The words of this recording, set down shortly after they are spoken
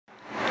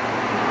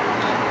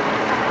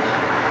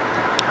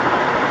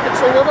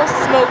It's a little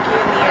smoky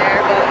in the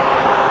air, but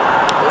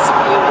this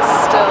view is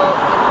still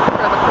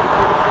incredibly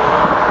beautiful.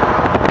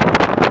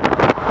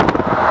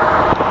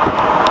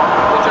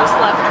 We just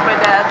left my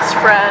dad's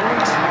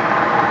friend.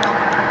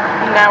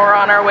 Now we're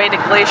on our way to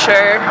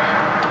Glacier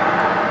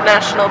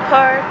National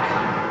Park,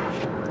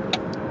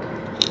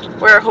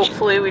 where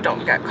hopefully we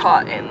don't get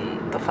caught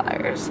in the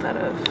fires that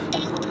have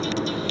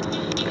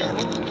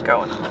been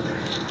going on.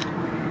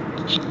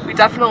 We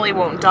definitely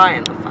won't die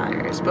in the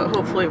fires, but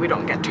hopefully we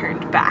don't get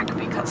turned back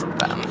because of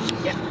them.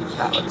 Yeah,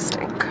 that would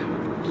stink.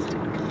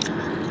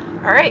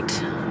 Alright.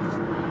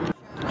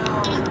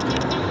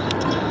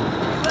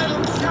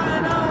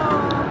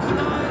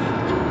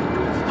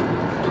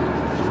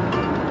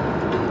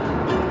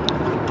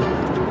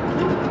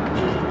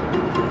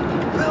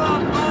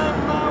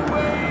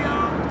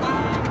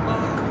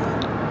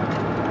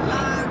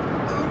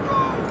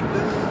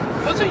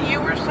 Was it you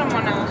or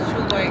someone else who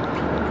liked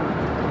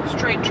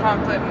straight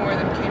chocolate more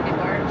than candy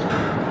bars?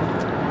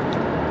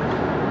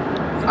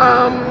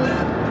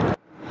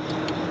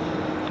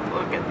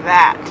 Look at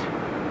that.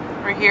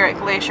 We're here at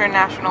Glacier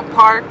National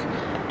Park.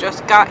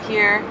 Just got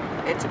here.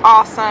 It's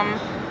awesome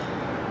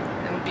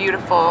and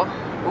beautiful.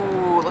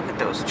 Ooh, look at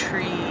those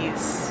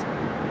trees.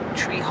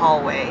 Tree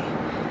hallway.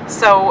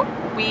 So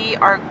we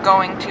are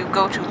going to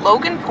go to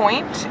Logan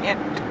Point at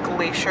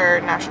Glacier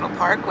National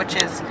Park, which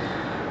is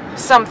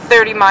some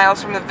 30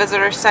 miles from the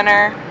visitor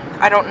center.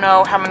 I don't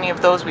know how many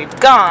of those we've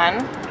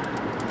gone,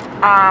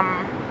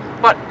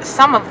 but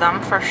some of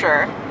them for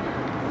sure.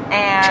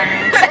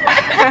 And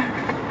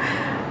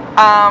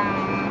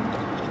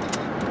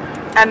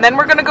and then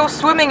we're gonna go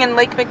swimming in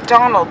Lake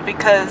McDonald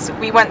because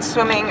we went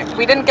swimming.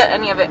 We didn't get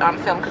any of it on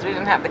film because we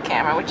didn't have the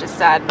camera, which is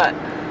sad, but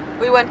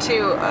we went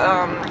to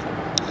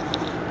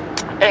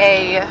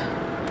a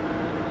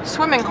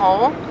swimming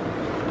hole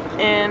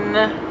in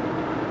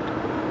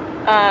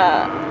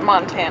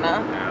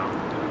Montana,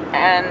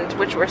 and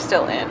which we're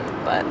still in,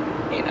 but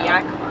you know,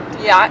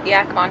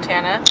 Yak,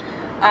 Montana.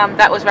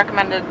 That was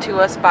recommended to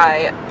us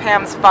by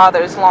Pam's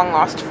father's long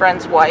lost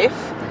friend's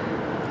wife.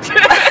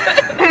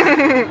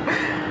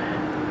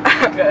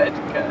 Good.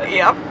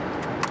 Yep.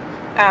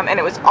 And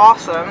it was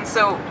awesome.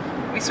 So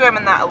we swam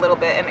in that a little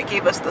bit, and it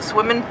gave us the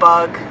swimming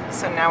bug.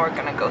 So now we're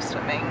gonna go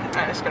swimming,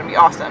 and it's gonna be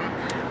awesome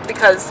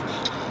because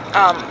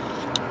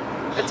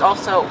it's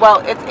also, well,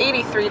 it's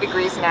 83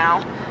 degrees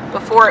now.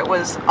 Before it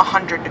was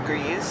 100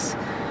 degrees.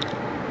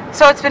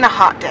 So it's been a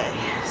hot day.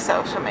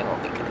 So swimming will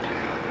be good.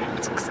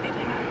 It's exciting.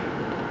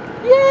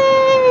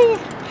 Yay!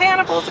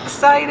 Hannibal's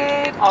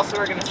excited. Also,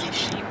 we're gonna see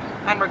sheep,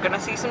 and we're gonna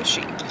see some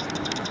sheep.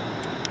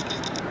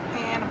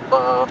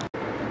 Hannibal.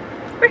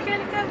 We're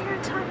gonna go through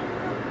a tunnel.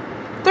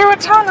 Through a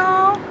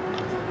tunnel.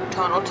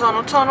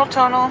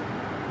 Tunnel.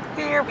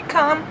 Here we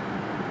come.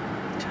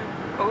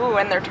 Oh,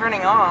 and they're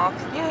turning off.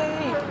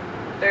 Yay!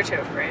 They're too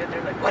afraid.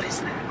 They're like, what is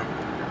that?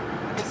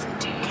 What is it?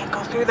 Can't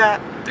go through that.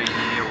 They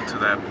yield to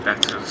their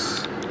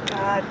betters.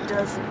 God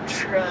doesn't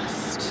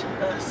trust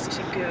us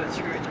to go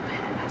through the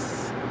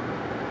pass.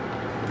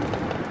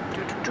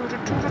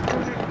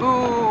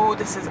 Ooh,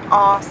 this is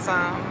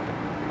awesome.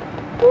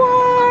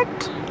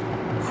 What?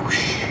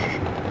 Whoosh.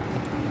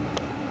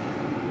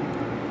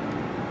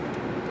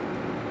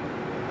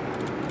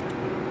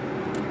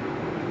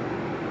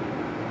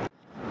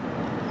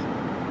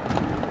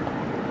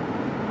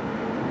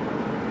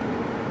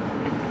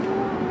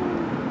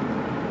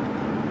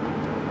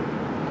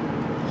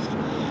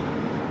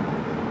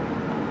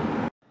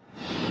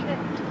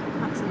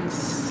 That's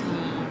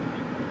insane.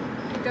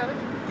 You got it?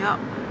 Yep.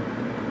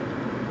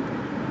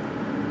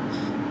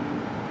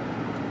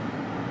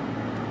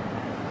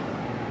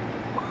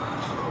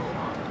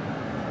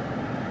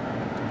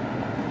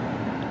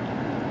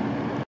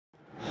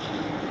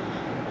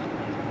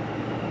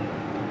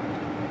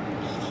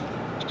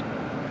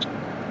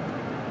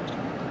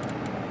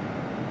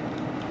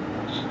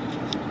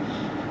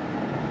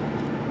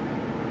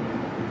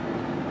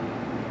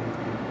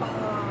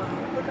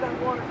 Look at that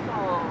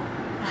waterfall.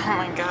 Oh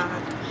my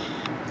god.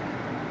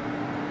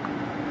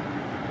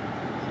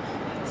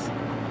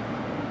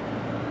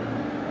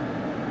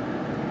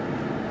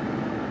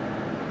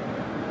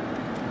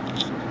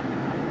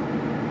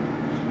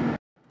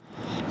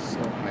 So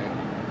high.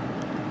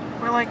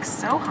 We're like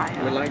so high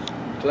up. We're like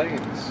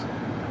planes.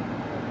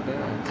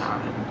 Oh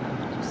god.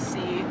 Just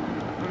see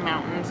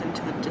mountains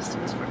into the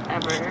distance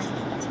forever.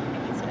 It's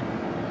amazing.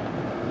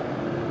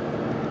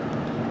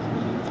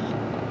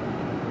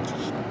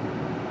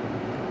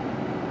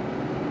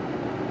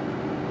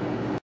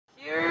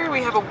 Here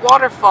we have a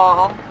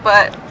waterfall,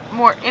 but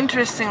more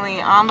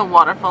interestingly, on the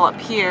waterfall up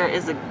here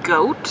is a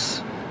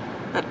goat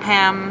that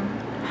Pam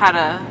had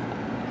a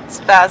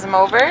spasm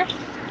over.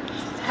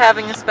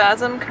 Having a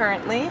spasm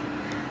currently.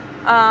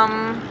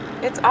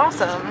 It's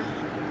awesome.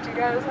 Do you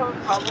guys have a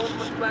problem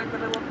with the fact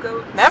that I love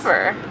goats?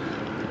 Never.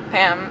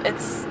 Pam,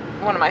 it's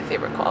one of my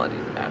favorite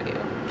qualities about you.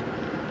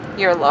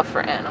 Your love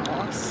for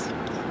animals.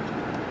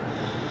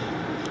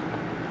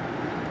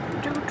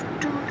 Do, do,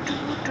 do, do,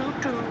 do,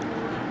 do.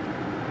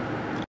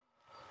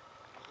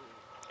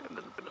 A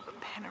little bit of a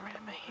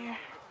panorama here.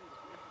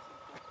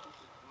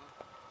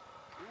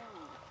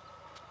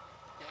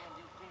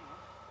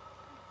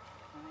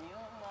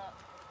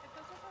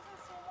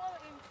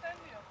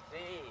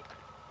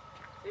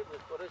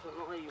 por eso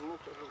no hay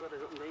muchos lugares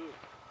donde ir.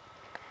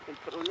 El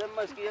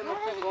problema es que ya no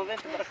tengo,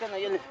 vente para acá,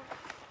 Nayeli.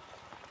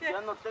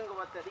 Ya no tengo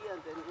batería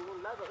de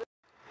ningún lado.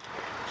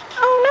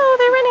 Oh no,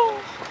 they're running.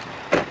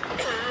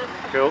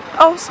 Cool.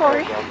 Oh,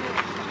 sorry.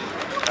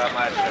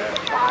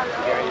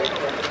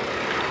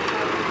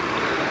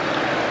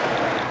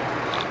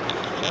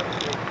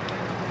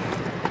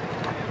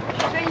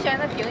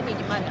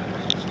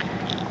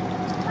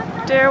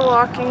 They're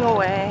walking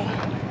away.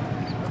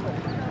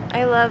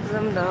 I love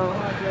them though.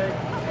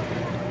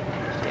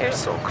 They're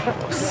so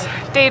close.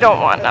 They don't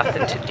want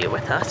nothing to do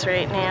with us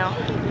right now.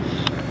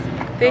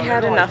 They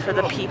had enough of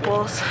the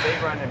peoples.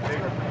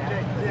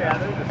 Yeah,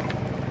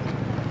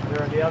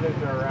 the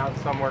others are around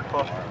somewhere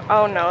close.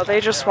 Oh no,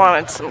 they just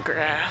wanted some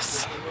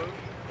grass.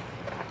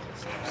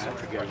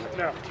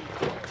 No.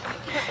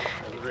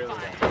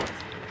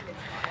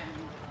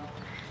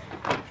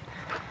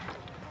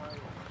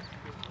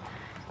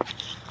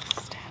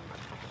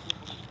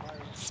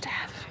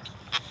 Steph,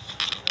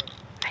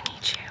 I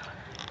need you.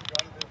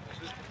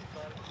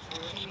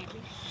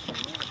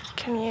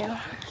 Can you?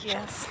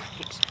 Yes.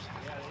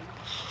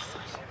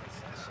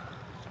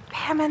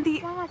 Pam and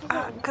the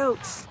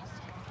goats.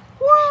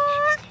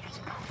 What?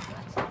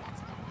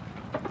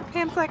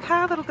 Pam's like,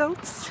 hi, little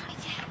goats.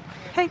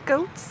 Hey,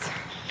 goats.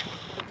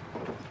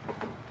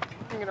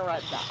 I'm gonna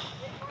ride that.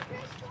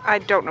 I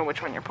don't know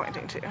which one you're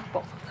pointing to.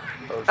 Both.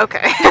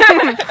 Okay.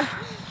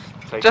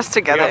 Like, Just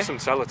together. We have some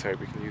sellotape,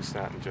 we can use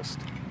that and just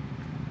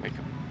make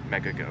a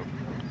mega goat.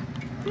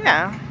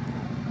 Yeah.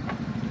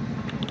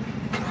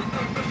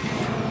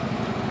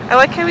 I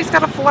like how he's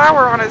got a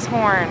flower on his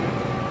horn.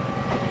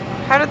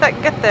 How did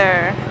that get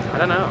there? I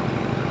don't know.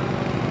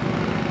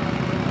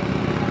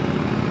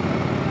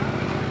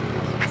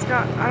 He's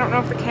got, I don't know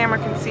if the camera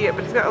can see it,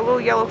 but he's got a little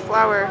yellow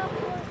flower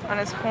on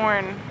his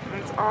horn,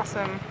 and it's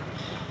awesome.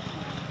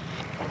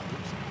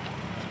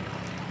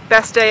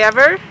 Best day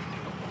ever?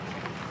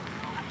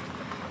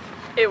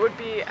 It would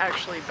be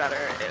actually better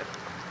if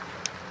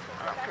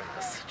not for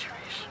this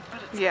situation.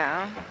 But it's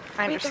Yeah,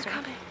 I wait, they're understand.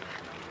 coming.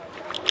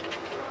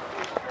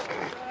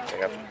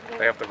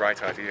 They have the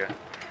right idea.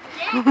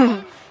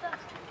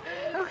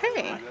 Oh,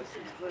 hey.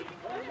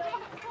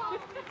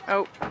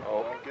 Oh.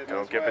 Oh,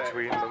 don't get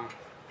between them.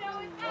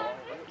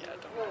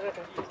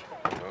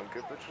 Don't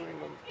get between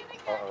them.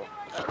 Uh-oh.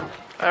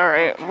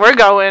 Alright, we're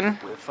going.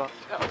 We're fucked.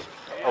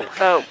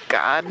 Oh,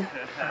 God.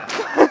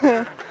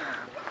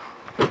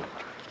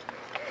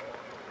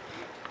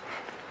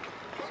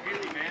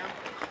 Excuse me, ma'am.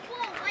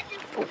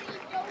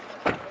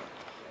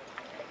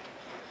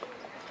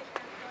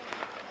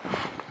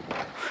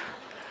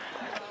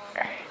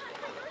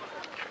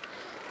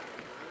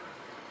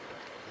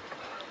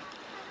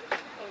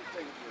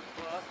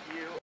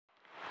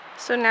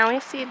 So now we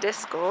see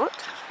this goat.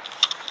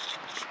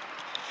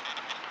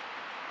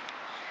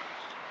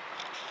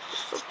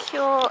 So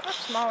cute.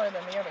 Smaller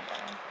than the other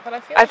guy. But I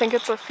feel I think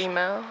it's a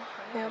female.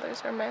 The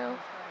others are male.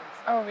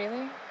 Oh,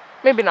 really?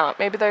 Maybe not.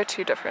 Maybe they're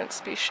two different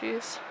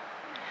species.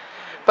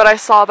 But I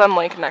saw them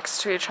like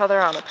next to each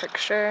other on a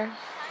picture.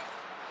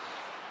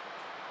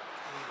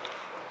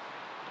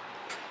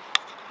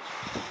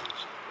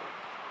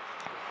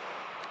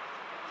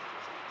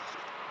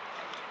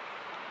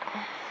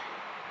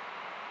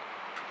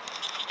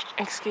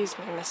 Excuse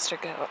me, Mr.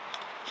 Goat.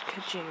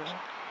 Could you?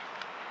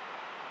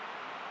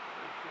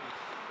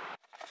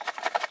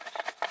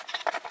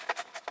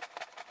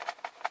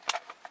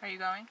 Are you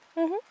going?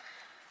 Mm-hmm.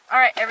 All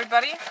right,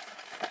 everybody.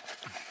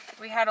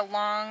 We had a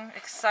long,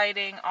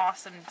 exciting,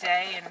 awesome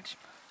day, and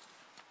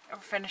we're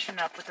finishing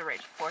up with the Rage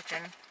of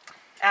Fortune,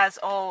 as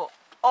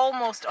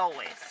almost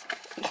always.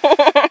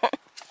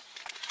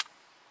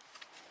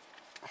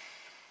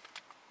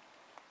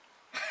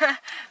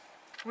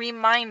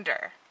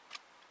 Reminder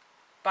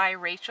by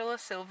Rachel, a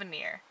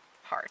souvenir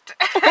heart.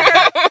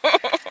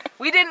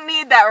 We didn't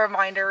need that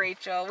reminder,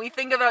 Rachel. We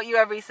think about you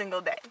every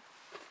single day.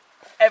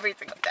 Every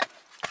single day.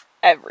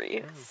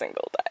 Every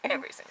single day.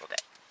 Every single day.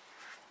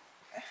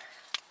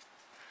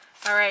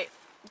 All right,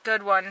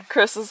 good one.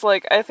 Chris is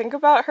like, I think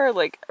about her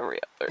like every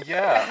other day.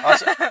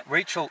 Yeah,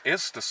 Rachel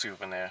is the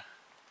souvenir.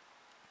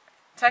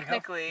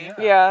 Technically,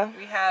 Yeah.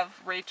 we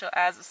have Rachel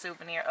as a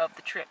souvenir of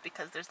the trip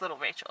because there's little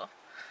Rachel.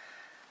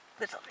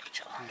 Little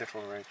Rachel.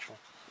 Little Rachel.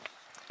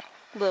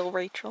 Little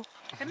Rachel.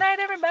 Good night,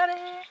 everybody.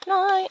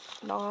 Night.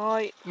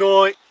 Night.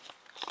 Night.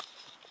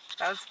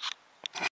 That was